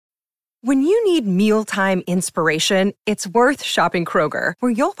When you need mealtime inspiration, it's worth shopping Kroger,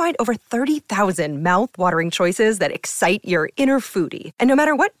 where you'll find over 30,000 mouth-watering choices that excite your inner foodie. And no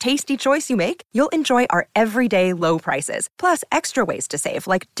matter what tasty choice you make, you'll enjoy our everyday low prices, plus extra ways to save,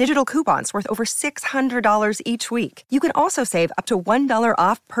 like digital coupons worth over $600 each week. You can also save up to $1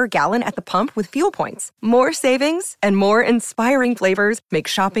 off per gallon at the pump with fuel points. More savings and more inspiring flavors make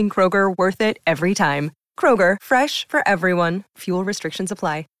shopping Kroger worth it every time. Kroger, fresh for everyone. Fuel restrictions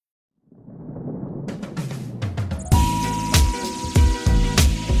apply.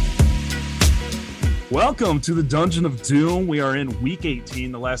 Welcome to the Dungeon of Doom. We are in week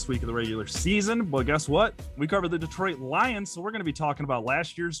 18, the last week of the regular season. But guess what? We covered the Detroit Lions, so we're going to be talking about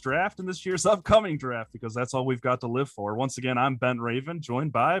last year's draft and this year's upcoming draft because that's all we've got to live for. Once again, I'm Ben Raven,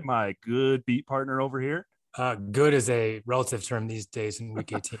 joined by my good beat partner over here. Good is a relative term these days in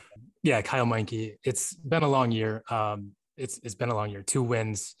week 18. Yeah, Kyle Meinke. It's been a long year. It's been a long year. 2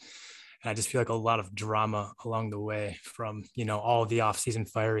 wins. And I just feel like a lot of drama along the way from, all the offseason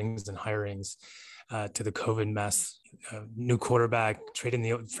firings and hirings. To the COVID mess, new quarterback, trading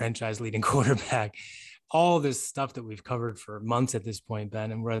the franchise leading quarterback, all this stuff that we've covered for months at this point,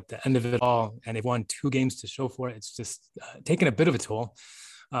 Ben, and we're at the end of it all, and they've won 2 games to show for it. It's just taken a bit of a toll,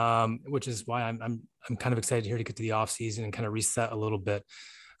 which is why I'm kind of excited here to get to the off season and kind of reset a little bit,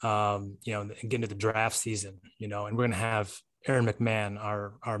 and get into the draft season, and we're going to have Aaron McMahon,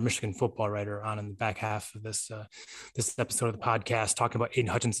 our Michigan football writer, on in the back half of this episode of the podcast, talking about Aidan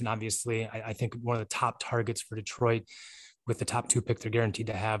Hutchinson. Obviously, I think one of the top targets for Detroit, with the top 2 pick they're guaranteed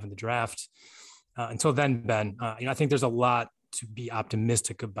to have in the draft. Until then, Ben, I think there's a lot to be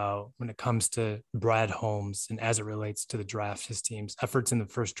optimistic about when it comes to Brad Holmes and as it relates to the draft, his team's efforts in the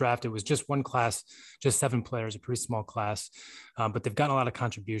first draft. It was just one class, just 7 players, a pretty small class, but they've gotten a lot of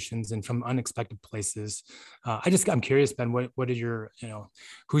contributions and from unexpected places. I'm curious, Ben, what are your,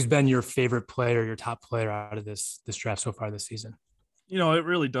 who's been your favorite player, your top player out of this draft so far this season? It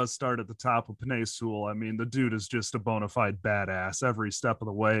really does start at the top with Penei Sewell. I mean, the dude is just a bona fide badass every step of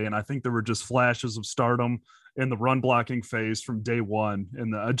the way. And I think there were just flashes of stardom in the run blocking phase from day one.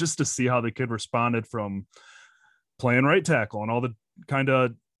 And just to see how the kid responded from playing right tackle and all the kind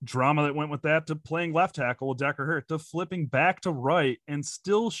of drama that went with that to playing left tackle with Decker Hurt to flipping back to right and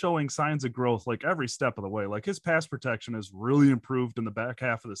still showing signs of growth like every step of the way. Like his pass protection has really improved in the back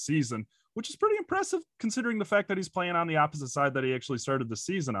half of the season, which is pretty impressive considering the fact that he's playing on the opposite side that he actually started the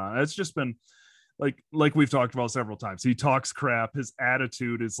season on. It's just been like we've talked about several times. He talks crap. His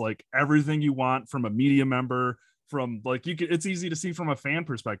attitude is like everything you want from a media member, from like it's easy to see from a fan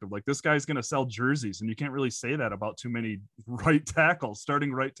perspective. Like this guy's going to sell jerseys, and you can't really say that about too many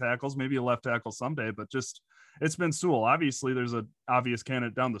starting right tackles, maybe a left tackle someday, but just it's been Sewell. Obviously there's an obvious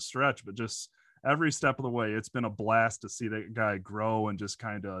candidate down the stretch, but just every step of the way, it's been a blast to see that guy grow and just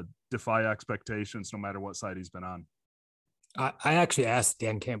kind of defy expectations no matter what side he's been on. I actually asked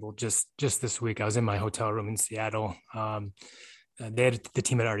Dan Campbell just this week. I was in my hotel room in Seattle. The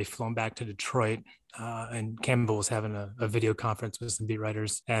team had already flown back to Detroit, and Campbell was having a video conference with some beat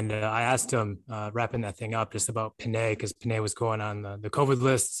writers. And I asked him, wrapping that thing up, just about Penei, because Penei was going on the COVID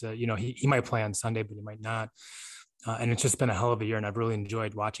list. He might play on Sunday, but he might not. And it's just been a hell of a year, and I've really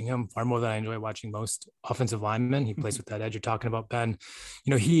enjoyed watching him far more than I enjoy watching most offensive linemen. He plays with that edge you're talking about, Ben.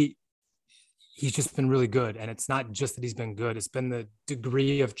 He's just been really good. And it's not just that he's been good. It's been the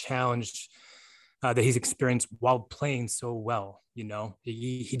degree of challenge that he's experienced while playing so well.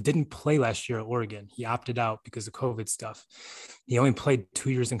 He didn't play last year at Oregon. He opted out because of COVID stuff. He only played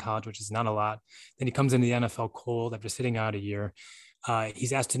 2 years in college, which is not a lot. Then he comes into the NFL cold after sitting out a year.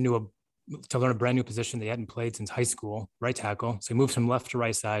 He's asked to learn a brand new position they hadn't played since high school, right tackle. So he moves from left to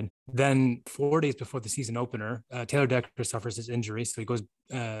right side. Then 4 days before the season opener, Taylor Decker suffers his injury. So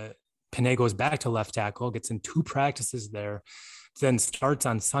Penei goes back to left tackle, gets in 2 practices there, then starts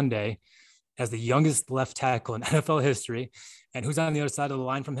on Sunday as the youngest left tackle in NFL history. And who's on the other side of the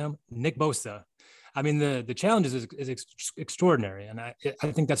line from him? Nick Bosa. I mean, the challenge is extraordinary. And I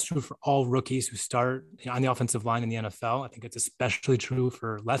think that's true for all rookies who start on the offensive line in the NFL. I think it's especially true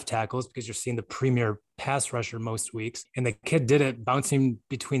for left tackles because you're seeing the premier pass rusher most weeks. And the kid did it bouncing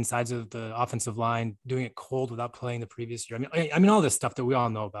between sides of the offensive line, doing it cold without playing the previous year. I mean, all this stuff that we all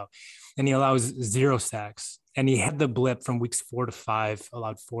know about. And he allows 0 sacks. And he had the blip from weeks 4 to 5,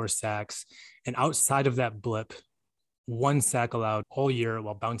 allowed 4 sacks. And outside of that blip, 1 sack allowed all year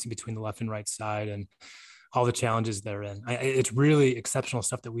while bouncing between the left and right side and all the challenges therein. It's really exceptional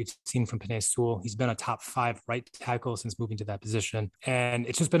stuff that we've seen from Penei Sewell. He's been a top 5 right tackle since moving to that position. And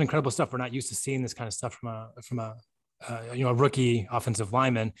it's just been incredible stuff. We're not used to seeing this kind of stuff from a a rookie offensive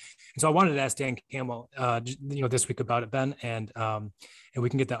lineman. And so I wanted to ask Dan Campbell, this week about it, Ben, and we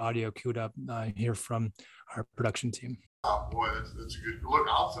can get the audio queued up here from our production team. Oh boy, that's a good look.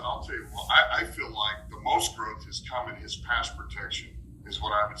 I'll tell you what, I feel like the most growth has come in his pass protection, is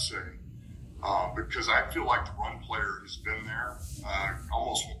what I would say, because I feel like the run player has been there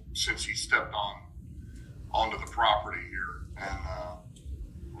almost since he stepped onto the property here, and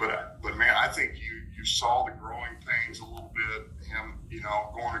but man, I think you saw the growing pains a little bit. Him,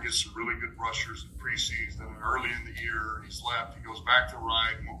 going against some really good rushers in preseason, and early in the year he's left, he goes back to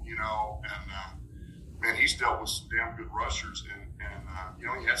right, and man, he's dealt with some damn good rushers, and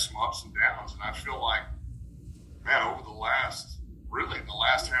he had some ups and downs, and I feel like, man, over the last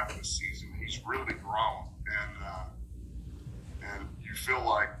half of the season, he's really grown, and you feel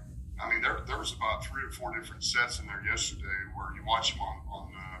like, I mean, there was about 3 or 4 different sets in there yesterday where you watch him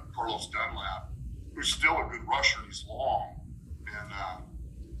on Carlos Dunlap, who's still a good rusher. He's long, and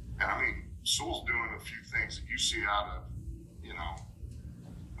I mean, Sewell's doing a few things that you see out of,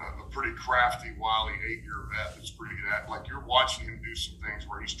 a pretty crafty, wily 8-year vet that's pretty good at. Like, you're watching him do some things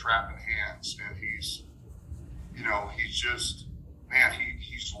where he's trapping hands, and he's just, man,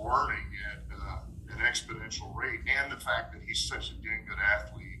 he's learning at an exponential rate, and the fact that he's such a dang good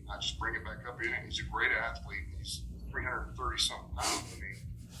athlete. I just bring it back up in it. He's a great athlete, and he's 330-something pounds. I mean,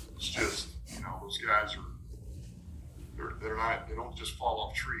 it's just, those guys they don't just fall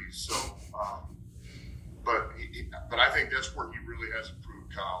off trees. So, but I think that's where he really has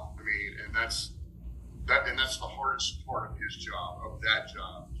improved, Kyle. I mean, and that's the hardest part of his job,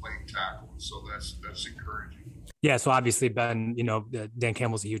 playing tackle. And so that's encouraging. Yeah. So obviously, Ben, Dan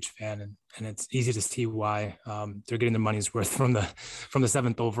Campbell's a huge fan, and it's easy to see why they're getting their money's worth from the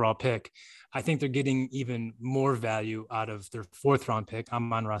 7th overall pick. I think they're getting even more value out of their 4th round pick,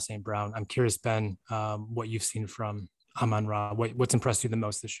 Amon-Ra St. Brown. I'm curious, Ben, what you've seen from Amon-Ra. What's impressed you the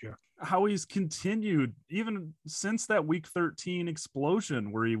most this year? How he's continued, even since that week 13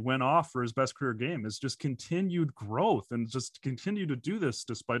 explosion where he went off for his best career game, is just continued growth, and just continue to do this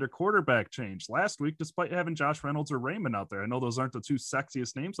despite a quarterback change last week, despite having Josh Reynolds or Raymond out there. I know those aren't the 2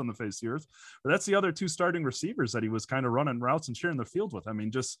 sexiest names on the face of the earth, but that's the other 2 starting receivers that he was kind of running routes and sharing the field with. I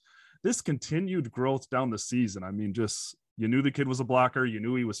mean, just this continued growth down the season. I mean, just, you knew the kid was a blocker. You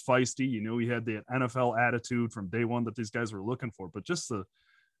knew he was feisty. You knew he had the NFL attitude from day one that these guys were looking for. But just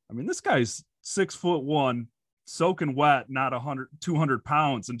this guy's 6'1", soaking wet, not 200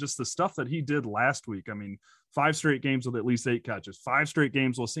 pounds. And just the stuff that he did last week. I mean, 5 straight games with at least 8 catches, 5 straight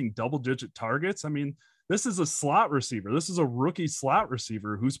games while seeing double-digit targets. I mean, this is a slot receiver. This is a rookie slot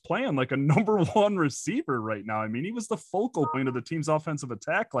receiver who's playing like a number 1 receiver right now. I mean, he was the focal point of the team's offensive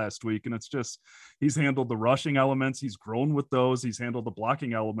attack last week. And it's just, he's handled the rushing elements. He's grown with those. He's handled the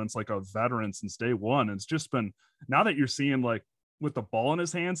blocking elements like a veteran since day one. And it's just been, now that you're seeing, like, with the ball in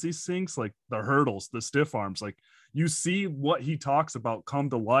his hands, these things like the hurdles, the stiff arms, like you see what he talks about come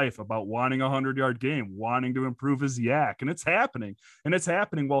to life, about wanting a 100-yard game, wanting to improve his yak. And it's happening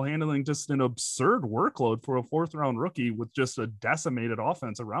while handling just an absurd workload for a 4th round rookie with just a decimated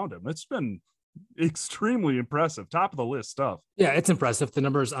offense around him. It's been extremely impressive, top of the list stuff. Yeah, it's impressive. The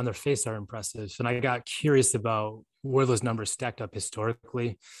numbers on their face are impressive. And I got curious about where those numbers stacked up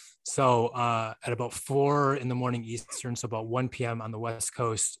historically. So at about 4 a.m. Eastern, so about 1 p.m. on the West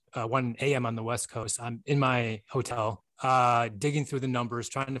Coast, 1 a.m. on the West Coast, I'm in my hotel, digging through the numbers,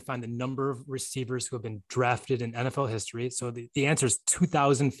 trying to find the number of receivers who have been drafted in NFL history. So the answer is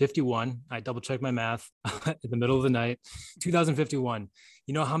 2,051. I double checked my math in the middle of the night. 2,051.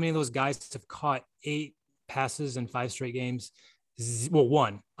 You know how many of those guys have caught 8 passes in 5 straight games? Well,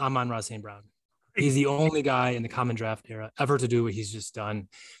 1, Amon-Ra St. Brown. He's the only guy in the common draft era ever to do what he's just done.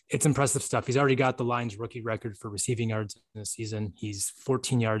 It's impressive stuff. He's already got the Lions rookie record for receiving yards in the season. He's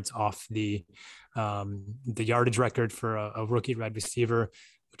 14 yards off the yardage record for a rookie wide receiver,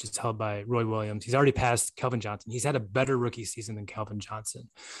 which is held by Roy Williams. He's already passed Kelvin Johnson. He's had a better rookie season than Kelvin Johnson.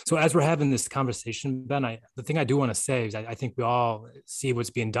 So as we're having this conversation, Ben, the thing I do want to say is I think we all see what's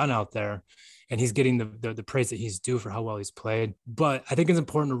being done out there, and he's getting the praise that he's due for how well he's played. But I think it's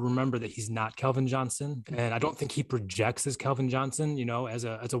important to remember that he's not Kelvin Johnson. And I don't think he projects as Kelvin Johnson, as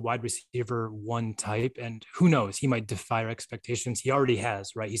a wide receiver 1 type. And who knows, he might defy our expectations. He already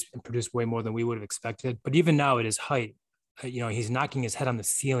has, right? He's produced way more than we would have expected. But even now at his height, he's knocking his head on the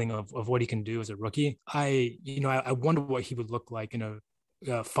ceiling of what he can do as a rookie. I wonder what he would look like in a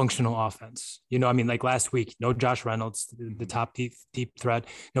functional offense. You know, I mean, like last week, no Josh Reynolds, the top deep threat,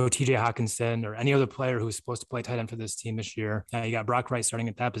 no TJ Hawkinson or any other player who's supposed to play tight end for this team this year. You got Brock Wright starting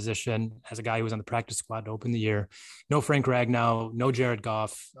at that position as a guy who was on the practice squad to open the year. No Frank Ragnow, no Jared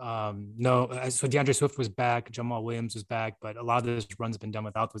Goff. So DeAndre Swift was back, Jamal Williams was back, but a lot of this run's been done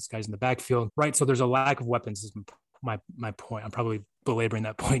without those guys in the backfield, right? So there's a lack of weapons is my point. I'm probably belaboring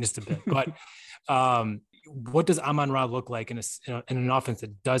that point just a bit, but what does Amon-Ra look like in an offense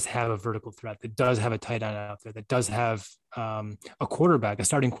that does have a vertical threat, that does have a tight end out there, that does have a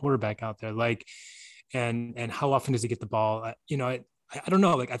starting quarterback out there, like, and how often does he get the ball? I don't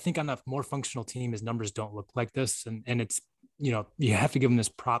know. Like, I think on a more functional team, his numbers don't look like this, and it's, you have to give him this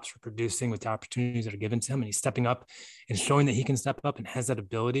props for producing with the opportunities that are given to him. And he's stepping up and showing that he can step up and has that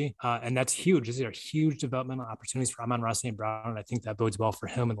ability. And that's huge. These are huge developmental opportunities for Amon-Ra St. Brown. And I think that bodes well for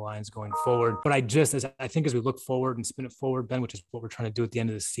him and the Lions going forward. But I think as we look forward and spin it forward, Ben, which is what we're trying to do at the end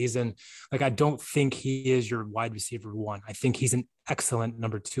of the season, like, I don't think he is your wide receiver one. I think he's an excellent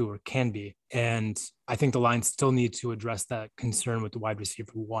number two, or can be. And I think the Lions still need to address that concern with the wide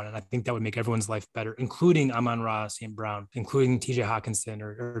receiver one. And I think that would make everyone's life better, including Amon-Ra St. Brown, including TJ Hawkinson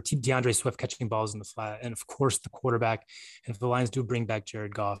or DeAndre Swift catching balls in the flat. And of course, the quarterback. And if the Lions do bring back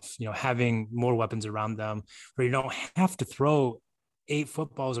Jared Goff, having more weapons around them where you don't have to throw 8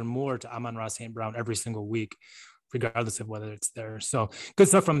 footballs or more to Amon-Ra St. Brown every single week, regardless of whether it's there. So good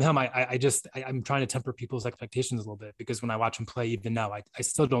stuff from him. I'm trying to temper people's expectations a little bit, because when I watch him play, even now, I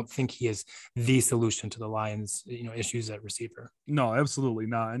still don't think he is the solution to the Lions, issues at receiver. No, absolutely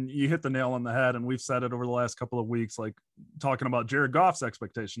not. And you hit the nail on the head. And we've said it over the last couple of weeks, like talking about Jared Goff's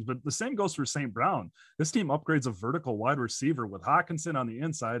expectations, but the same goes for St. Brown. This team upgrades a vertical wide receiver with Hawkinson on the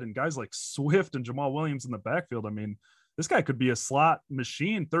inside and guys like Swift and Jamal Williams in the backfield. I mean, this guy could be a slot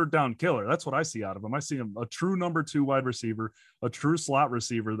machine, third down killer. That's what I see out of him. I see him a true number 2 wide receiver, a true slot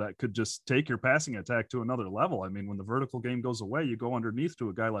receiver that could just take your passing attack to another level. I mean, when the vertical game goes away, you go underneath to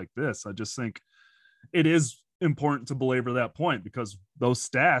a guy like this. I just think it is important to belabor that point, because those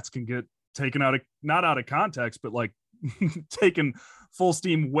stats can get taken not out of context, but like taken full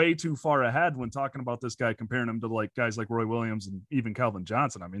steam way too far ahead when talking about this guy, comparing him to like guys like Roy Williams and even Calvin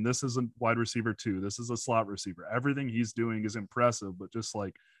Johnson. I mean, this is a wide receiver 2. This is a slot receiver. Everything he's doing is impressive, but just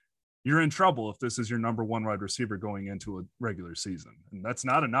like, you're in trouble if this is your number 1 wide receiver going into a regular season. And that's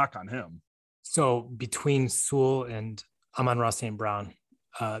not a knock on him. So between Sewell and Amon-Ra St. Brown,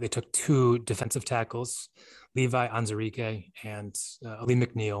 they took 2 defensive tackles, Levi Onwuzurike and Ali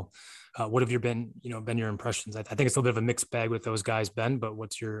McNeil. What have been your impressions? I think it's a little bit of a mixed bag with those guys, Ben, but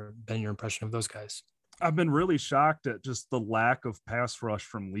what's your impression of those guys? I've been really shocked at just the lack of pass rush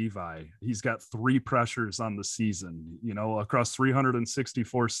from Levi. He's got 3 pressures on the season, across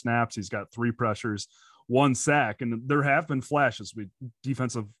 364 snaps. He's got 3 pressures, 1 sack. And there have been flashes.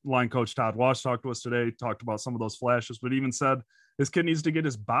 Defensive line coach Todd Wash talked to us today, talked about some of those flashes, but even said this kid needs to get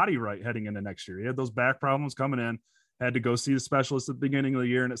his body right heading into next year. He had those back problems coming in, had to go see the specialist at the beginning of the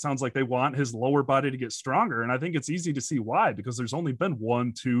year. And it sounds like they want his lower body to get stronger. And I think it's easy to see why, because there's only been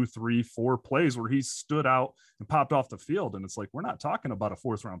 1, 2, 3, 4 plays where he stood out and popped off the field. And it's like, we're not talking about a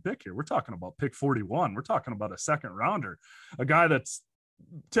 4th round pick here. We're talking about pick 41. We're talking about a 2nd rounder, a guy that's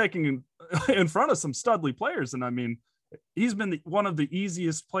taking in front of some studly players. And I mean, he's been one of the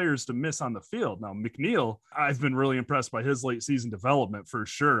easiest players to miss on the field. Now, McNeil, I've been really impressed by his late season development for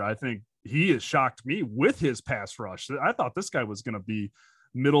sure. I think he has shocked me with his pass rush. I thought this guy was going to be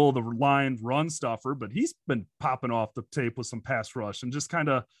middle of the line run stuffer, but he's been popping off the tape with some pass rush, and just kind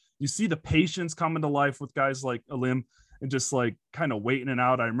of, you see the patience coming to life with guys like Alim, and just like kind of waiting it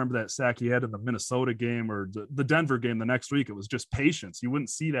out. I remember that sack he had in the Minnesota game or the Denver game the next week. It was just patience. You wouldn't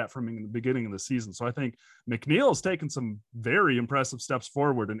see that from him in the beginning of the season. So I think McNeil has taken some very impressive steps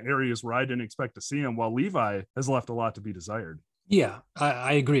forward in areas where I didn't expect to see him, while Levi has left a lot to be desired. Yeah,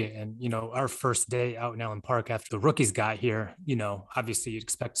 I agree. And, our first day out in Allen Park after the rookies got here, obviously you'd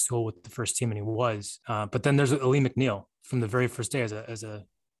expect Sewell with the first team, and he was. But then there's Ali McNeil from the very first day as a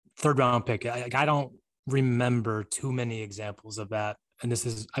 3rd round pick. I don't remember too many examples of that. And this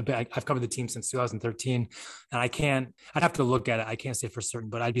is, I've covered the team since 2013, and I'd have to look at it. I can't say for certain,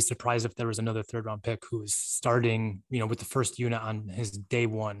 but I'd be surprised if there was another 3rd round pick who was starting, with the first unit on his day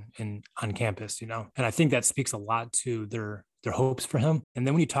 1 on campus, and I think that speaks a lot to their their hopes for him. And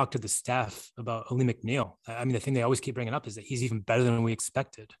then when you talk to the staff about Ali McNeil, I mean, the thing they always keep bringing up is that he's even better than we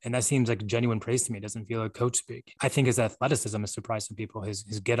expected. And that seems like genuine praise to me. It doesn't feel like coach speak. I think his athleticism is surprising people, his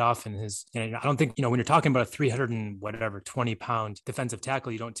get off and his, I don't think, when you're talking about a 320-pound defensive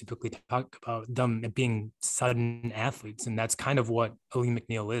tackle, you don't typically talk about them being sudden athletes. And that's kind of what Ali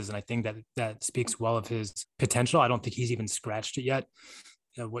McNeil is. And I think that speaks well of his potential. I don't think he's even scratched it yet.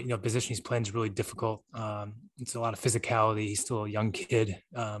 What position he's playing is really difficult. It's a lot of physicality. He's still a young kid,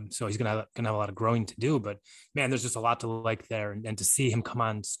 so he's gonna have a lot of growing to do. But man, there's just a lot to like there, and to see him come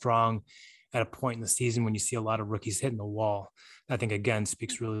on strong at a point in the season when you see a lot of rookies hitting the wall, I think again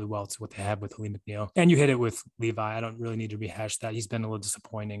speaks really well to what they have with Ali McNeil. And you hit it with Levi. I don't really need to rehash that. He's been a little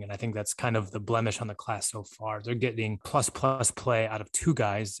disappointing, and I think that's kind of the blemish on the class so far. They're getting plus play out of two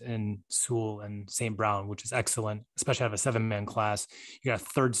guys in Sewell and St. Brown, which is excellent, especially out of a 7-man class. You got a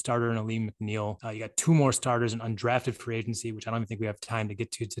third starter in Ali McNeil. You got 2 more starters in undrafted free agency, which I don't even think we have time to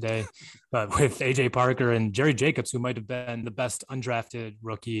get to today, but with AJ Parker and Jerry Jacobs, who might have been the best undrafted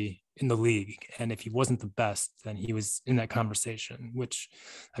rookie in the league. And if he wasn't the best, then he was in that conversation, which,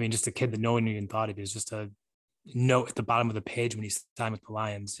 I mean, just a kid that no one even thought of. He was just a note at the bottom of the page when he signed with the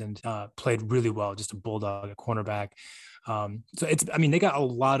Lions, and played really well, just a bulldog, a cornerback. So they got a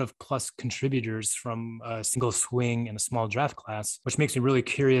lot of plus contributors from a single swing and a small draft class, which makes me really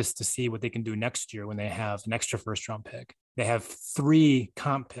curious to see what they can do next year when they have an extra first-round pick. They have 3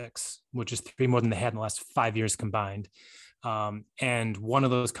 comp picks, which is 3 more than they had in the last 5 years combined. And one of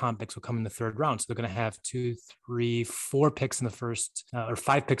those comp picks will come in the 3rd round. So they're going to have 2, 3, 4 picks in the first, or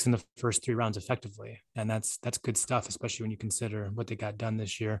 5 picks in the first 3 rounds effectively. And that's good stuff, especially when you consider what they got done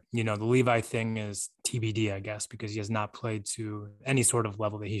this year. The Levi thing is TBD, I guess, because he has not played to any sort of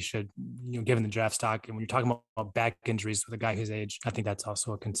level that he should, given the draft stock. And when you're talking about back injuries with a guy his age, I think that's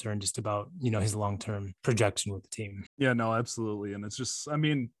also a concern just about, his long-term projection with the team. Yeah, no, absolutely. And it's just,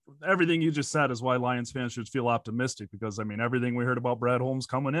 everything you just said is why Lions fans should feel optimistic, because everything we heard about Brad Holmes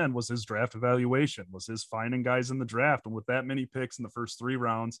coming in was his draft evaluation, was his finding guys in the draft. And with that many picks in the first 3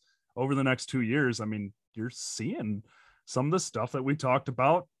 rounds over the next 2 years, you're seeing some of the stuff that we talked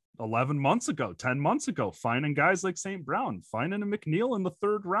about 11 months ago, 10 months ago, finding guys like St. Brown, finding a McNeil in the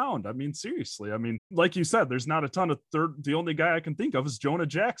 3rd round. Seriously, like you said, there's not a ton of the only guy I can think of is Jonah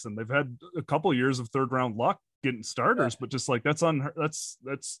Jackson. They've had a couple years of 3rd round luck getting starters, but just like that's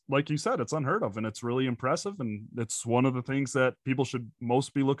like you said, it's unheard of, and it's really impressive, and it's one of the things that people should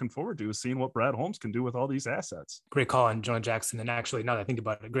most be looking forward to, is seeing what Brad Holmes can do with all these assets. Great call on Jonah Jackson, and actually, now that I think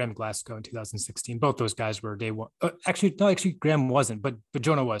about it, Graham Glasgow in 2016, both those guys were day one. Actually, Graham wasn't, but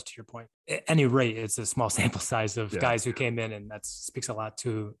Jonah was, to your point. At any rate, it's a small sample size of guys who came in, and that speaks a lot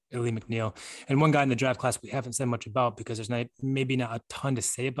to Ali McNeil. And one guy in the draft class we haven't said much about, because there's maybe not a ton to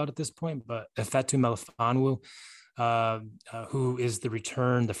say about at this point, but Efetu Melifonwu, who is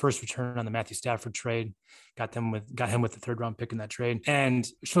the first return on the Matthew Stafford trade, got him with the 3rd round pick in that trade, and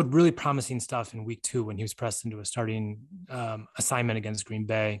showed really promising stuff in week 2 when he was pressed into a starting assignment against Green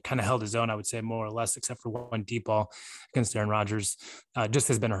Bay. Kind of held his own, I would say, more or less, except for one deep ball against Aaron Rodgers. Just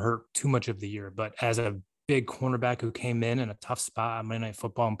has been hurt too much of the year, but as a big cornerback who came in a tough spot on Monday Night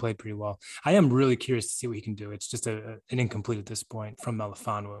Football and played pretty well. I am really curious to see what he can do. It's just an incomplete at this point from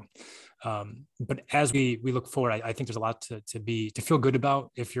Melifonwu. But as we look forward, I think there's a lot to feel good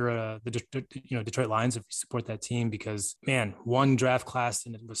about if you're the Detroit Lions, if you support that team, because man, one draft class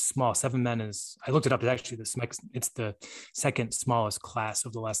and it was small. 7 men is, I looked it up. It's actually it's the 2nd smallest class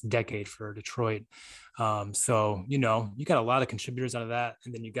of the last decade for Detroit. So you got a lot of contributors out of that,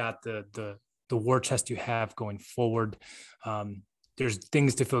 and then you got the war chest you have going forward. There's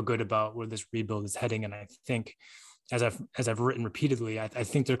things to feel good about where this rebuild is heading. And I think, as I've written repeatedly, I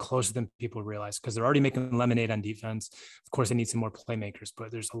think they're closer than people realize, because they're already making lemonade on defense. Of course, they need some more playmakers,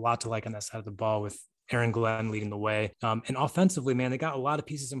 but there's a lot to like on that side of the ball, with Aaron Glenn leading the way. And offensively, man, they got a lot of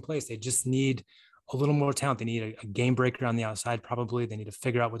pieces in place. They just need a little more talent. They need a game breaker on the outside. Probably they need to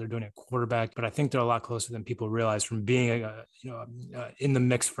figure out what they're doing at quarterback, but I think they're a lot closer than people realize from being in the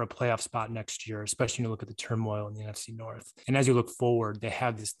mix for a playoff spot next year, especially when you look at the turmoil in the NFC North. And as you look forward, they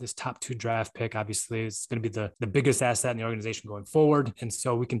have this top 2 draft pick. Obviously, it's going to be the biggest asset in the organization going forward. And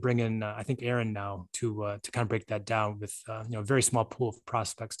so we can bring in, I think, Aaron now to kind of break that down with a very small pool of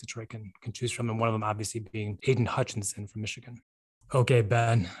prospects Detroit can choose from. And one of them obviously being Aidan Hutchinson from Michigan. Okay,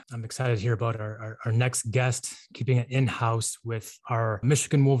 Ben, I'm excited to hear about our next guest, keeping it in-house with our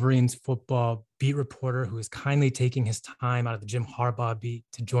Michigan Wolverines football beat reporter who is kindly taking his time out of the Jim Harbaugh beat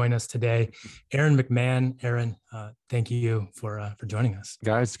to join us today, Aaron McMahon. Aaron, thank you for joining us.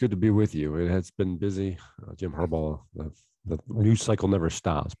 Guys, it's good to be with you. It has been busy. Jim Harbaugh, the news cycle never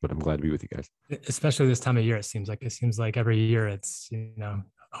stops, but I'm glad to be with you guys. Especially this time of year, it seems like every year it's,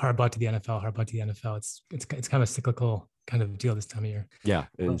 Harbaugh to the NFL, Harbaugh to the NFL. It's kind of a cyclical kind of deal this time of year. Yeah,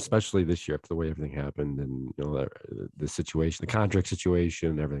 and especially this year after the way everything happened, and the situation, the contract situation,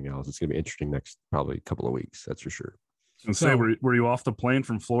 and everything else. It's going to be interesting next probably couple of weeks. That's for sure. And say, were you off the plane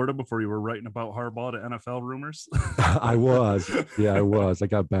from Florida before you were writing about Harbaugh to NFL rumors? I was. Yeah, I was. I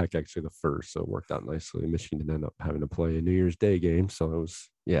got back actually the first, so it worked out nicely. Michigan didn't end up having to play a New Year's Day game, so it was,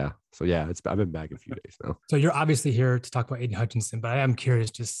 yeah. So yeah, I've been back a few days now. So you're obviously here to talk about Aidan Hutchinson, but I am curious,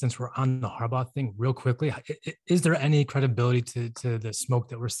 just since we're on the Harbaugh thing real quickly, is there any credibility to the smoke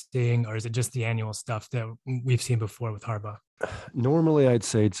that we're seeing, or is it just the annual stuff that we've seen before with Harbaugh? Normally, I'd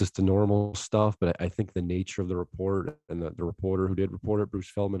say it's just the normal stuff, but I think the nature of the report and the reporter who did report it, Bruce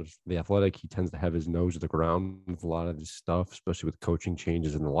Feldman of The Athletic, he tends to have his nose to the ground with a lot of this stuff, especially with coaching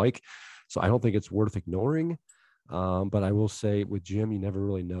changes and the like. So I don't think it's worth ignoring. But I will say with Jim, you never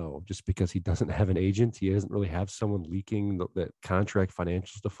really know, just because he doesn't have an agent. He doesn't really have someone leaking the contract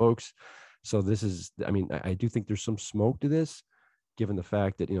financials to folks. So this is, I do think there's some smoke to this, given the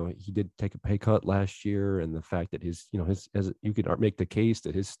fact that, he did take a pay cut last year, and the fact that his you could make the case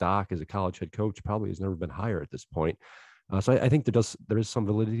that his stock as a college head coach probably has never been higher at this point. So I think there is some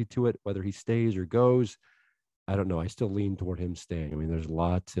validity to it. Whether he stays or goes, I don't know. I still lean toward him staying. There's a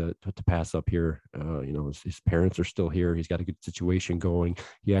lot to pass up here. His parents are still here. He's got a good situation going.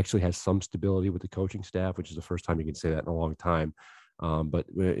 He actually has some stability with the coaching staff, which is the first time you can say that in a long time. But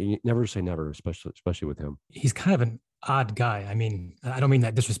you never say never, especially with him. He's kind of an odd guy. I don't mean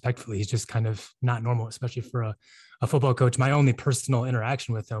that disrespectfully. He's just kind of not normal, especially for a football coach. My only personal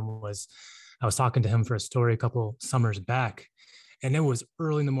interaction with him was I was talking to him for a story a couple summers back, and it was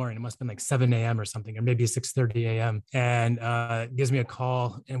early in the morning. It must have been like 7 a.m. or something, or maybe 6:30 a.m. And gives me a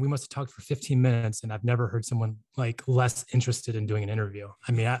call, and we must have talked for 15 minutes. And I've never heard someone like less interested in doing an interview.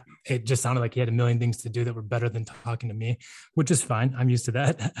 It just sounded like he had a million things to do that were better than talking to me, which is fine. I'm used to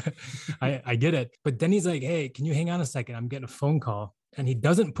that. I get it. But then he's like, "Hey, can you hang on a second? I'm getting a phone call." And he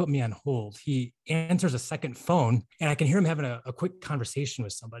doesn't put me on hold. He answers a second phone, and I can hear him having a quick conversation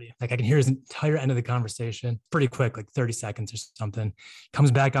with somebody. Like I can hear his entire end of the conversation pretty quick, like 30 seconds or something.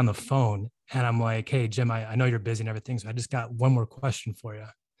 Comes back on the phone, and I'm like, "Hey, Jim, I know you're busy and everything, so I just got one more question for you."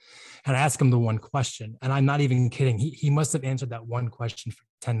 And I ask him the one question, and I'm not even kidding. He must have answered that one question for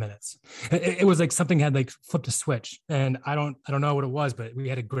 10 minutes. It was like something had like flipped a switch, and I don't know what it was, but we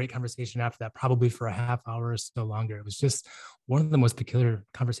had a great conversation after that, probably for a half hour or so longer. It was just one of the most peculiar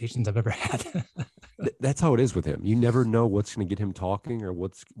conversations I've ever had. That's how it is with him. You never know what's going to get him talking or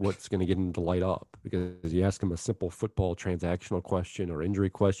what's going to get him to light up, because you ask him a simple football transactional question or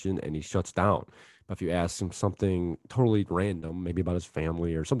injury question and he shuts down. But if you ask him something totally random, maybe about his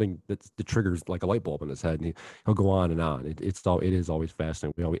family or something that triggers like a light bulb in his head, and he'll go on and on. It is always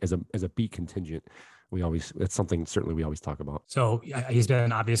fascinating. We always, as a beat contingent, it's something certainly we always talk about. So he's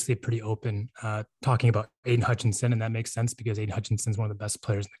been obviously pretty open talking about Aidan Hutchinson, and that makes sense because Aidan Hutchinson is one of the best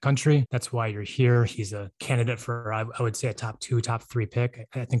players in the country. That's why you're here. He's a candidate for, I would say, a top 2, top 3 pick.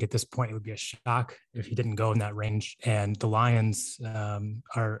 I think at this point it would be a shock if he didn't go in that range. And the Lions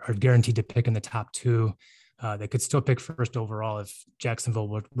are guaranteed to pick in the top 2. They could still pick first overall if Jacksonville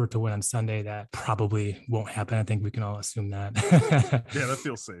were to win on Sunday. That probably won't happen. I think we can all assume that. Yeah, that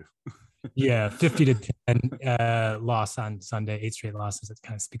feels safe. Yeah, 50-10 loss on Sunday, 8 straight losses. It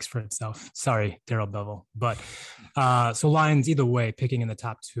kind of speaks for itself. Sorry, Darrell Bevel. But so Lions, either way, picking in the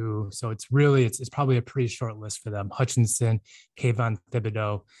top 2. So it's probably a pretty short list for them. Hutchinson, Kayvon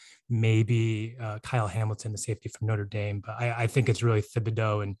Thibodeau, maybe Kyle Hamilton, the safety from Notre Dame. But I think it's really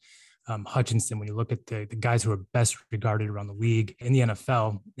Thibodeau and Hutchinson when you look at the guys who are best regarded around the league in the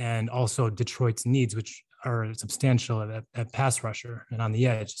NFL, and also Detroit's needs, which are substantial at pass rusher and on the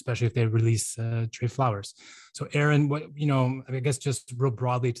edge, especially if they release Trey Flowers. So Aaron, I guess just real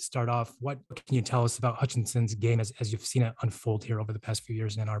broadly to start off, what can you tell us about Hutchinson's game as you've seen it unfold here over the past few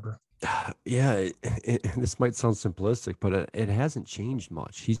years in Ann Arbor? Yeah, this might sound simplistic, but it hasn't changed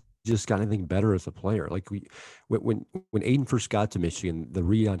much. He's just got anything better as a player. Like when Aidan first got to Michigan, the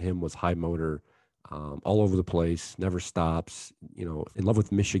read on him was high motor, all over the place, never stops, in love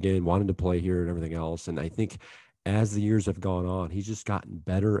with Michigan, wanted to play here and everything else. And I think as the years have gone on, he's just gotten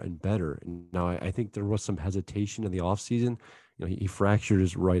better and better. And now I think there was some hesitation in the offseason, he fractured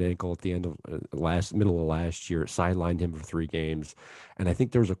his right ankle at the end of middle of last year, sidelined him for 3 games. And I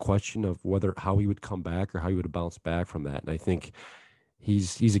think there was a question of how he would come back or how he would bounce back from that. And I think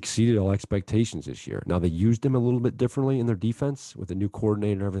he's exceeded all expectations this year. Now, they used him a little bit differently in their defense with a new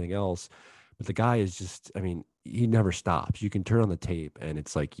coordinator and everything else. But the guy is just, he never stops. You can turn on the tape and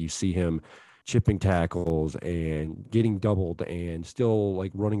it's like you see him chipping tackles and getting doubled and still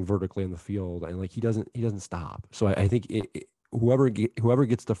like running vertically in the field. And like, he doesn't stop. So I think whoever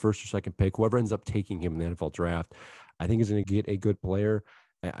gets the first or second pick, whoever ends up taking him in the NFL draft, I think is going to get a good player.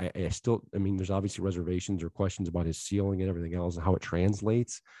 I still, there's obviously reservations or questions about his ceiling and everything else and how it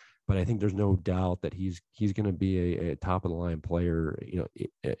translates. But I think there's no doubt that he's going to be a top of the line player,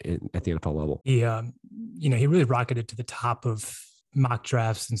 at the NFL level. He really rocketed to the top of mock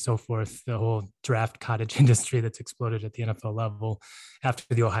drafts and so forth, the whole draft cottage industry that's exploded at the NFL level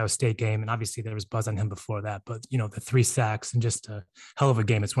after the Ohio State game. And obviously there was buzz on him before that, but the 3 sacks and just a hell of a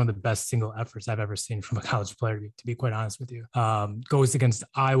game. It's one of the best single efforts I've ever seen from a college player, to be quite honest with you. Goes against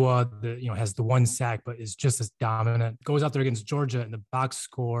Iowa, has the 1 sack, but is just as dominant. Goes out there against Georgia and the box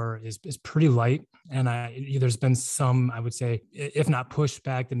score is pretty light. And there's been some, I would say, if not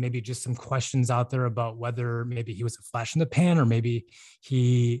pushback, then maybe just some questions out there about whether maybe he was a flash in the pan or maybe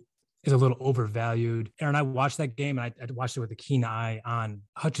he is a little overvalued. Aaron, I watched that game and I watched it with a keen eye on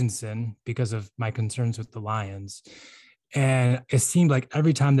Hutchinson because of my concerns with the Lions. And it seemed like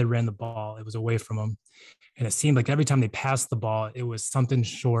every time they ran the ball, it was away from them. And it seemed like every time they passed the ball, it was something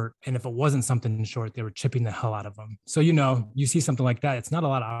short. And if it wasn't something short, they were chipping the hell out of them. So, you see something like that. It's not a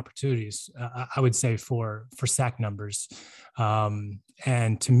lot of opportunities, I would say, for sack numbers. And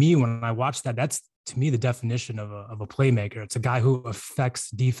to me, when I watched that, that's to me the definition of a playmaker. It's a guy who affects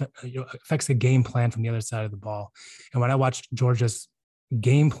defense, affects the game plan from the other side of the ball. And when I watched Georgia's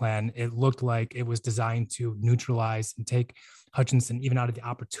game plan, it looked like it was designed to neutralize and take Hutchinson even out of the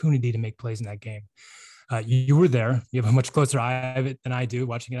opportunity to make plays in that game. You were there. You have a much closer eye of it than I do,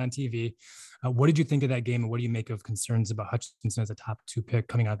 watching it on TV. What did you think of that game, and what do you make of concerns about Hutchinson as a top 2 pick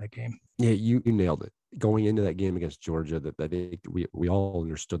coming out of that game? Yeah, you nailed it. Going into that game against Georgia, that I think we all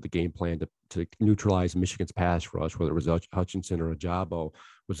understood the game plan to neutralize Michigan's pass rush, whether it was Hutchinson or Ajabo,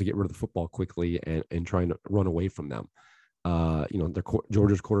 was to get rid of the football quickly and trying to run away from them.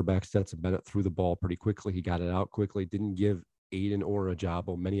 Georgia's quarterback Stetson Bennett threw the ball pretty quickly. He got it out quickly. Didn't give Aidan or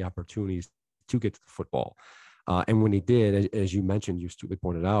Ajabo many opportunities to get to the football. And when he did, as you mentioned, you astutely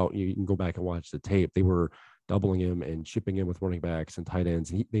pointed out, you can go back and watch the tape. They were doubling him and chipping him with running backs and tight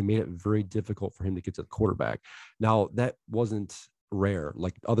ends. And they made it very difficult for him to get to the quarterback. Now, that wasn't rare.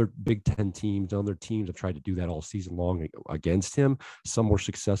 Like other Big Ten teams, other teams have tried to do that all season long against him. Some were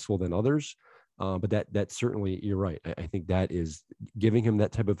successful than others. But that certainly, you're right. I think that is giving him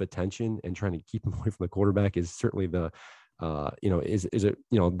that type of attention and trying to keep him away from the quarterback is certainly that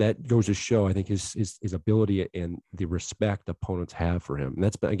goes to show, I think, his ability and the respect opponents have for him. And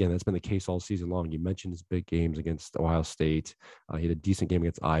that's been the case all season long. You mentioned his big games against Ohio State. He had a decent game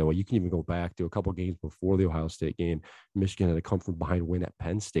against Iowa. You can even go back to a couple of games before the Ohio State game. Michigan had a come from behind win at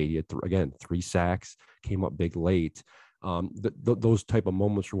Penn State. He had 3 sacks, came up big late. Those type of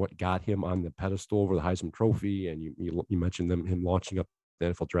moments are what got him on the pedestal over the Heisman Trophy. And you mentioned him launching up the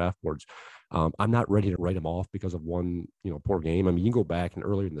NFL draft boards. I'm not ready to write him off because of one, poor game. I mean, you can go back and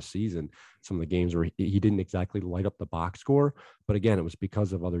earlier in the season, some of the games where he didn't exactly light up the box score, but again, it was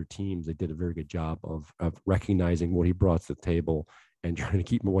because of other teams. They did a very good job of recognizing what he brought to the table and trying to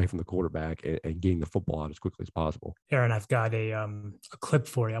keep him away from the quarterback and getting the football out as quickly as possible. Aaron, I've got a clip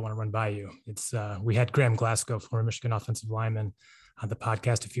for you I want to run by you. It's we had Graham Glasgow, former Michigan offensive lineman, on the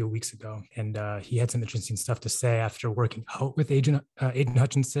podcast a few weeks ago, and he had some interesting stuff to say after working out with Aidan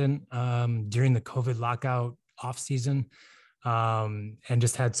Hutchinson during the COVID lockout off season, and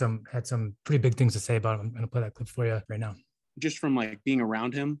just had some pretty big things to say about him. I'm going to play that clip for you right now. Just from being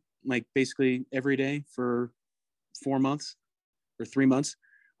around him, basically every day for 4 months or 3 months,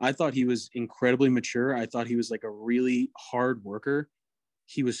 I thought he was incredibly mature. I thought he was a really hard worker.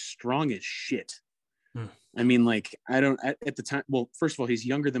 He was strong as shit. I mean, at the time, well, first of all, he's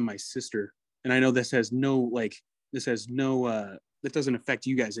younger than my sister. And I know that doesn't affect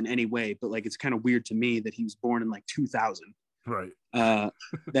you guys in any way, but it's kind of weird to me that he was born in 2000. Right.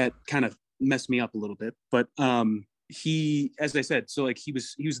 That kind of messed me up a little bit, but he, as I said, so he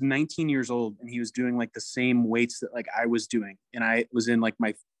was 19 years old and he was doing the same weights that I was doing. And I was in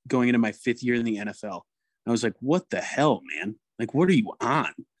going into my 5th year in the NFL. I was like, what the hell, man? What are you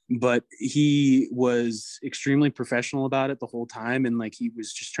on? But he was extremely professional about it the whole time. And he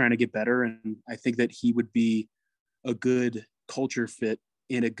was just trying to get better. And I think that he would be a good culture fit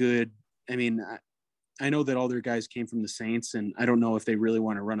and a good, I I know that all their guys came from the Saints, and I don't know if they really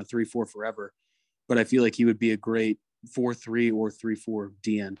want to run a 3-4 forever, but I feel like he would be a great 4-3 or 3-4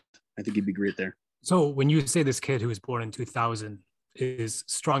 D end. I think he'd be great there. So when you say this kid who was born in 2000 is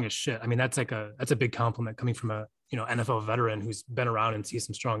strong as shit, I mean, that's a big compliment coming from a, NFL veteran who's been around and sees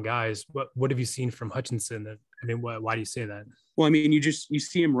some strong guys. What have you seen from Hutchinson? Why do you say that? Well, I mean, you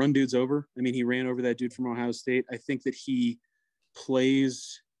see him run dudes over. I mean, he ran over that dude from Ohio State. I think that he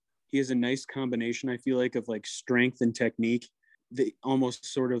has a nice combination, I feel like, of like strength and technique that almost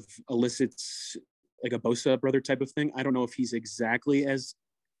sort of elicits like a Bosa brother type of thing. I don't know if he's exactly as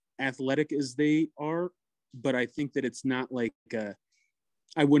athletic as they are, but I think that it's not like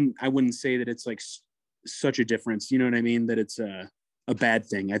I wouldn't say that it's like such a difference. You know what I mean? That it's a bad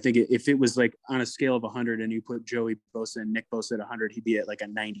thing. I think if it was like on a scale of 100 and you put Joey Bosa and Nick Bosa at 100, he'd be at like a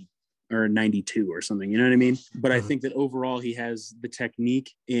 90 or a 92 or something. You know what I mean? But I think that overall he has the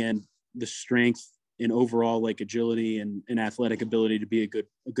technique and the strength and overall like agility and athletic ability to be a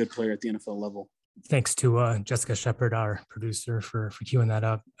good player at the NFL level. Thanks to Jessica Shepard, our producer, for queuing that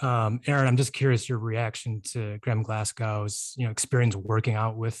up. Aaron, I'm just curious your reaction to Graham Glasgow's experience working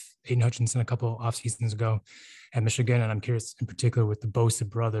out with Aidan Hutchinson a couple off seasons ago at Michigan, and I'm curious in particular with the Bosa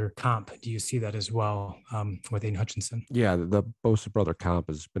brother comp. Do you see that as well with Aidan Hutchinson? Yeah, the Bosa brother comp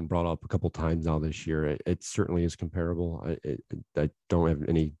has been brought up a couple times now this year. It certainly is comparable. I don't have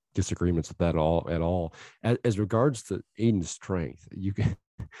any disagreements with that at all. As regards to Aidan's strength, you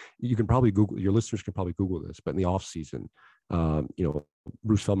can probably Google, your listeners can probably Google this, but in the off season,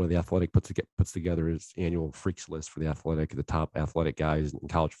 Bruce Feldman of The Athletic puts together his annual freaks list for The Athletic, the top athletic guys in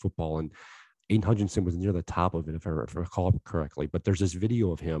college football. And Aidan Hutchinson was near the top of it, if I recall correctly. But there's this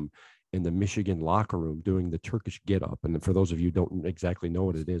video of him in the Michigan locker room doing the Turkish get up. And for those of you who don't exactly know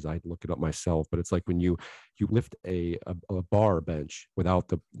what it is, I'd look it up myself, but it's like when you lift a bar bench without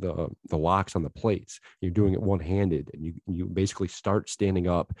the locks on the plates, you're doing it one-handed, and you basically start standing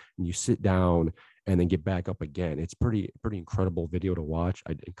up and you sit down and then get back up again. It's pretty incredible video to watch.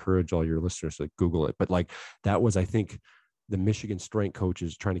 I'd encourage all your listeners to Google it. But like that was, I think, the Michigan strength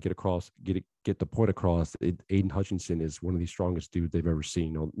coaches trying to get the point across. Aidan Hutchinson is one of the strongest dudes they've ever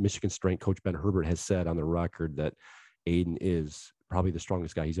seen. Michigan strength coach Ben Herbert has said on the record that Aidan is probably the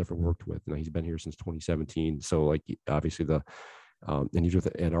strongest guy he's ever worked with. He's been here since 2017. So like obviously and he's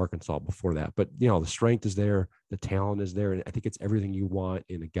at Arkansas before that. But the strength is there, the talent is there, and I think it's everything you want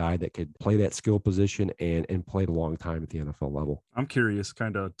in a guy that could play that skill position and played a long time at the NFL level. I'm curious,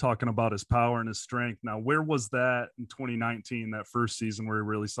 kind of talking about his power and his strength. Now, where was that in 2019, that first season where he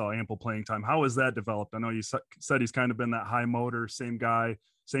really saw ample playing time? How has that developed? I know you said he's kind of been that high motor, same guy,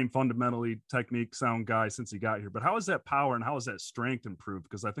 same fundamentally technique sound guy since he got here. But how is that power and how is that strength improved?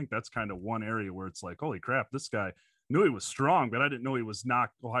 Because I think that's kind of one area where it's like, holy crap, this guy knew he was strong, but I didn't know he was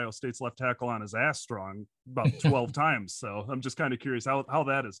knocked Ohio State's left tackle on his ass strong about 12 times. So I'm just kind of curious how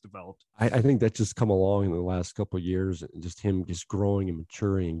that has developed. I think that's just come along in the last couple of years, just him just growing and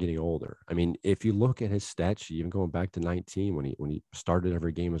maturing and getting older. I mean, if you look at his stat sheet, even going back to 19, when he started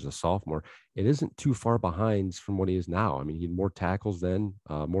every game as a sophomore, it isn't too far behind from what he is now. I mean, he had more tackles then,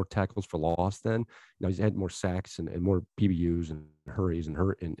 more tackles for loss then. He's had more sacks and more PBUs and hurries and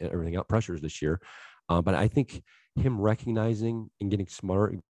everything else, pressures this year. But I think him recognizing and getting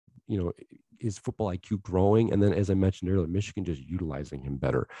smart, his football IQ growing. And then, as I mentioned earlier, Michigan just utilizing him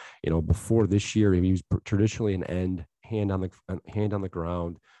better. Before this year, he was traditionally an end, hand on the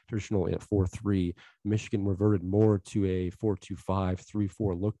ground, traditionally at 4-3. Michigan reverted more to a 4-2-5,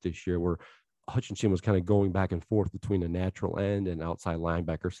 3-4 look this year, where Hutchinson was kind of going back and forth between a natural end and outside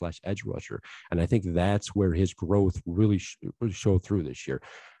linebacker / edge rusher. And I think that's where his growth really showed through this year.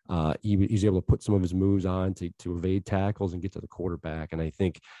 He's able to put some of his moves on to evade tackles and get to the quarterback. And I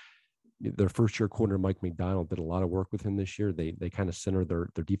think their first year corner, Mike McDonald, did a lot of work with him this year. They kind of centered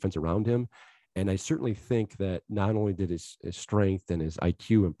their defense around him. And I certainly think that not only did his strength and his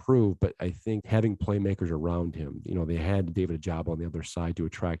IQ improve, but I think having playmakers around him, they had David Ajabo on the other side to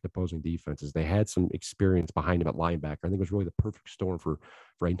attract opposing defenses. They had some experience behind him at linebacker. I think it was really the perfect storm for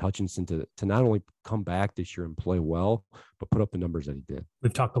Aidan Hutchinson to not only come back this year and play well, but put up the numbers that he did.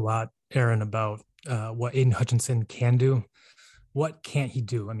 We've talked a lot, Aaron, about what Aidan Hutchinson can do. What can't he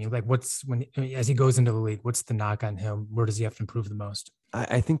do? I mean, like as he goes into the league, what's the knock on him? Where does he have to improve the most?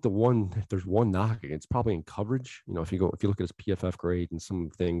 I think if there's one knock, it's probably in coverage. If you look at his PFF grade and some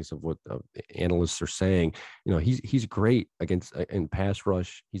things of what analysts are saying, he's great in pass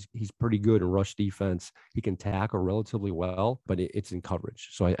rush. He's pretty good in rush defense. He can tackle relatively well, but it's in coverage.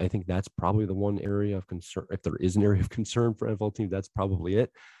 So I think that's probably the one area of concern. If there is an area of concern for NFL teams, that's probably it.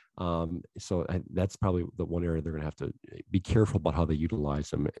 That's probably the one area they're going to have to be careful about how they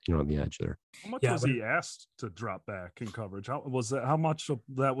utilize him, on the edge there. How much was he asked to drop back in coverage? How much of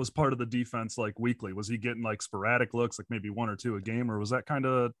that was part of the defense, like weekly? Was he getting like sporadic looks, like maybe 1 or 2 a game, or was that kind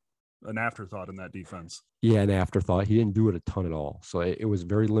of an afterthought in that defense? Yeah, an afterthought. He didn't do it a ton at all. So it was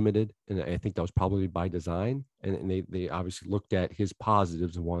very limited. And I think that was probably by design. And they obviously looked at his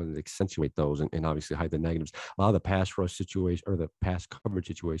positives and wanted to accentuate those and obviously hide the negatives. A lot of the pass rush situation, or the pass coverage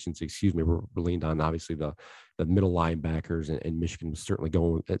situations, were leaned on obviously the middle linebackers, and Michigan was certainly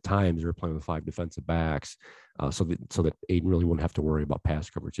going at times. They were playing with 5 defensive backs, so that Aidan really wouldn't have to worry about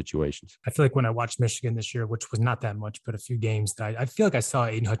pass coverage situations. I feel like when I watched Michigan this year, which was not that much, but a few games, that I feel like I saw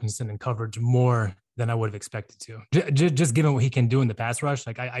Aidan Hutchinson in coverage more than I would have expected to. Just given what he can do in the pass rush,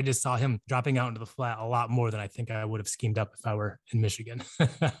 like I just saw him dropping out into the flat a lot more than I think I would have schemed up if I were in Michigan.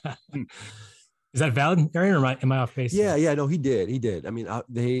 Is that valid, Aaron, or am I off base? Yeah, no, he did. I mean,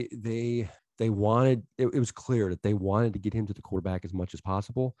 they wanted, it was clear that they wanted to get him to the quarterback as much as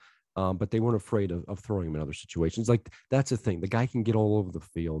possible. But they weren't afraid of throwing him in other situations. Like, that's the thing. The guy can get all over the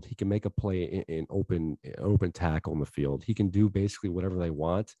field. He can make a play in open tackle in the field. He can do basically whatever they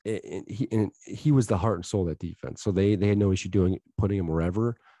want. And he was the heart and soul of that defense. So they had no issue putting him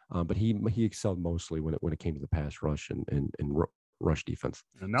wherever. But he excelled mostly when it came to the pass rush and rush defense.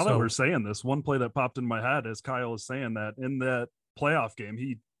 And now that we're saying this, one play that popped in my head as Kyle is saying that, in that playoff game,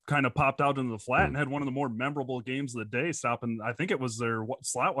 he kind of popped out into the flat and had one of the more memorable games of the day, stopping, I think it was their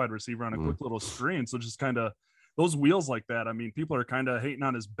slot wide receiver on a quick little screen. So just kind of those wheels like that. I mean, people are kind of hating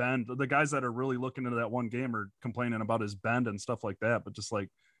on his bend. The guys that are really looking into that one game are complaining about his bend and stuff like that. But just like,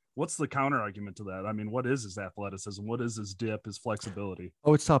 what's the counter argument to that? I mean, what is his athleticism? What is his dip, his flexibility?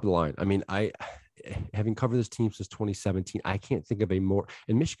 Oh, it's top of the line. I mean, having covered this team since 2017, I can't think of a more.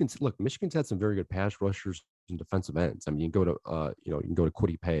 And Michigan's had some very good pass rushers and defensive ends. I mean, you can go to you can go to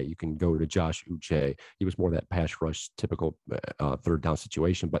Kwity Paye, you can go to Josh Uche. He was more that pass rush, typical third down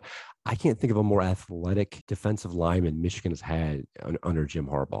situation. But I can't think of a more athletic defensive lineman Michigan has had under Jim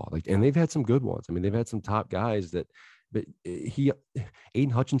Harbaugh. And they've had some good ones. I mean, they've had some top guys that. But Aidan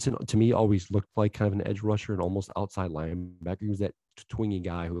Hutchinson, to me, always looked like kind of an edge rusher and almost outside linebacker. He was that twingy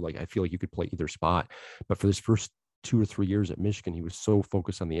guy who, I feel like you could play either spot. But for this first 2 or 3 years at Michigan, he was so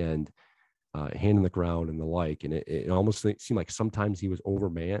focused on the end, hand in the ground and the like. And it almost seemed like sometimes he was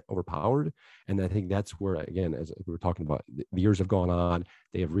overpowered. And I think that's where, again, as we were talking about, the years have gone on.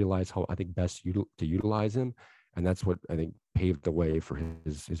 They have realized how, I think, best to utilize him. And that's what I think paved the way for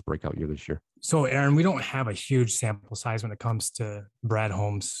his breakout year this year. So, Aaron, we don't have a huge sample size when it comes to Brad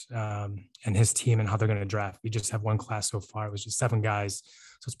Holmes and his team and how they're going to draft. We just have one class so far. It was just 7 guys.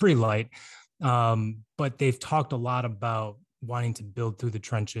 So it's pretty light. But they've talked a lot about wanting to build through the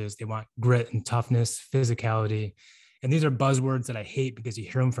trenches. They want grit and toughness, physicality. And these are buzzwords that I hate because you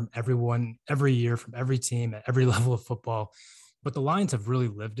hear them from everyone every year, from every team at every level of football. But the Lions have really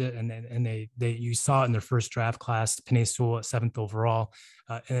lived it, and they you saw it in their first draft class. Penei Sewell at 7th overall,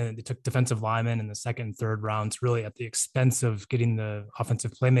 and they took defensive linemen in the 2nd and 3rd rounds, really at the expense of getting the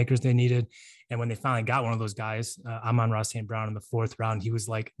offensive playmakers they needed. And when they finally got one of those guys, Amon-Ra St. Brown in the 4th round, he was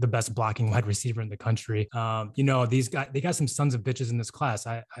like the best blocking wide receiver in the country. These guys, they got some sons of bitches in this class.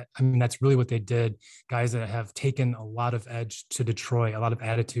 I mean, that's really what they did. Guys that have taken a lot of edge to Detroit, a lot of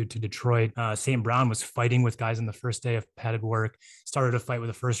attitude to Detroit. St. Brown was fighting with guys on the first day of padded work, started a fight with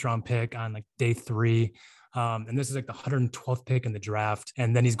a 1st-round pick on like day 3. And this is like the 112th pick in the draft.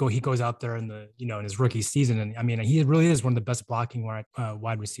 And then he goes out there in his rookie season. And I mean, he really is one of the best blocking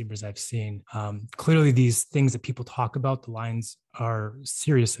wide receivers I've seen. Clearly these things that people talk about, the Lions are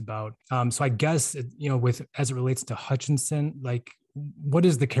serious about. So I guess, as it relates to Hutchinson, like, what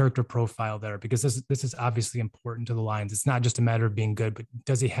is the character profile there? Because this is obviously important to the Lions. It's not just a matter of being good, but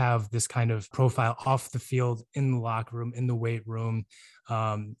does he have this kind of profile off the field, in the locker room, in the weight room,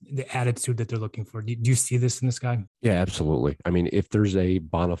 the attitude that they're looking for? Do you see this in this guy? Yeah, absolutely. I mean, if there's a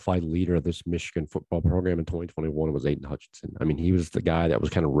bona fide leader of this Michigan football program in 2021, it was Aidan Hutchinson. I mean, he was the guy that was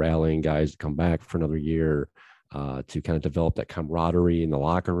kind of rallying guys to come back for another year, to kind of develop that camaraderie in the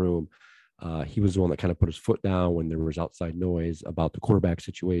locker room. He was the one that kind of put his foot down when there was outside noise about the quarterback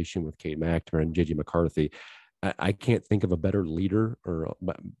situation with Cade McNamara and J.J. McCarthy. I can't think of a better leader or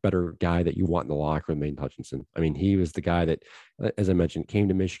a better guy that you want in the locker room than Aidan Hutchinson. I mean, he was the guy that, as I mentioned, came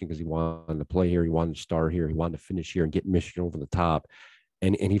to Michigan because he wanted to play here. He wanted to start here. He wanted to finish here and get Michigan over the top.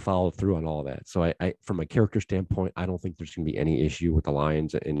 And he followed through on all of that. So I from a character standpoint, I don't think there's going to be any issue with the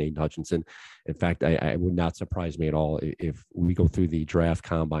Lions and Aidan Hutchinson. In fact, I would not surprise me at all if we go through the draft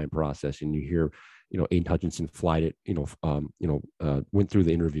combine process and you hear, Aidan Hutchinson flied it, went through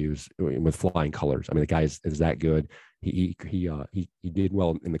the interviews with flying colors. I mean, the guy is that good. He did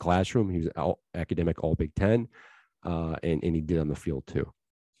well in the classroom. He was academic all Big Ten, and he did on the field too.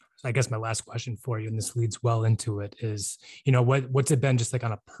 So I guess my last question for you, and this leads well into it, is, what's it been just like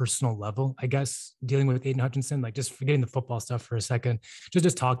on a personal level, I guess, dealing with Aidan Hutchinson, like just forgetting the football stuff for a second,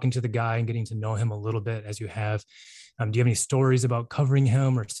 just talking to the guy and getting to know him a little bit as you have. Do you have any stories about covering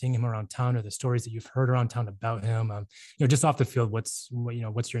him or seeing him around town, or the stories that you've heard around town about him? Just off the field, what's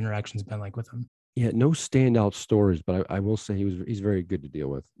your interactions been like with him? Yeah, no standout stories, but I will say he's very good to deal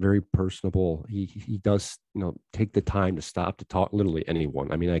with, very personable. He does, take the time to stop to talk literally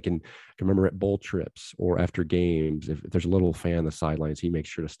anyone. I mean, I can remember at bowl trips or after games, if there's a little fan on the sidelines, he makes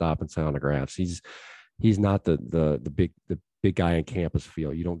sure to stop and sign autographs. He's not the big guy on campus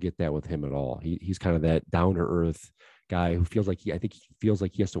feel. You don't get that with him at all. He's kind of that down to earth guy who feels like he feels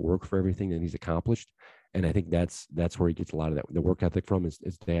like he has to work for everything that he's accomplished. And I think that's where he gets a lot of that, the work ethic from. His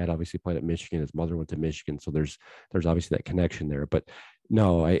dad obviously played at Michigan. His mother went to Michigan. So there's obviously that connection there. But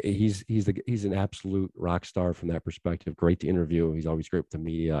no, he's an absolute rock star from that perspective. Great to interview. He's always great with the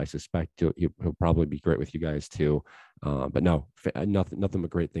media. I suspect he'll probably be great with you guys too. But no, nothing but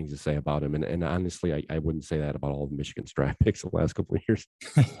great things to say about him. And honestly, I wouldn't say that about all the Michigan's draft picks the last couple of years.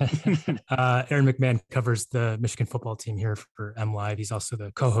 Aaron McMahon covers the Michigan football team here for MLive. He's also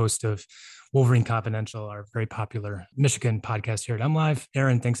the co-host of Wolverine Confidential, our very popular Michigan podcast here at MLive.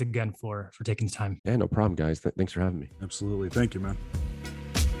 Aaron, thanks again for taking the time. Yeah, no problem, guys. Thanks for having me. Absolutely. Thank you, man.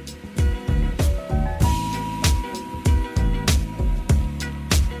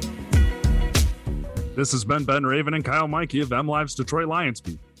 This has been Ben Raven and Kyle Mikey of MLive's Detroit Lions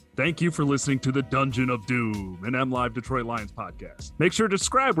Beat. Thank you for listening to the Dungeon of Doom, an MLive Detroit Lions podcast. Make sure to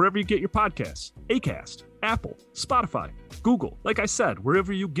subscribe wherever you get your podcasts. Acast, Apple, Spotify, Google. Like I said,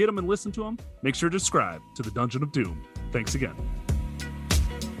 wherever you get them and listen to them, make sure to subscribe to the Dungeon of Doom. Thanks again.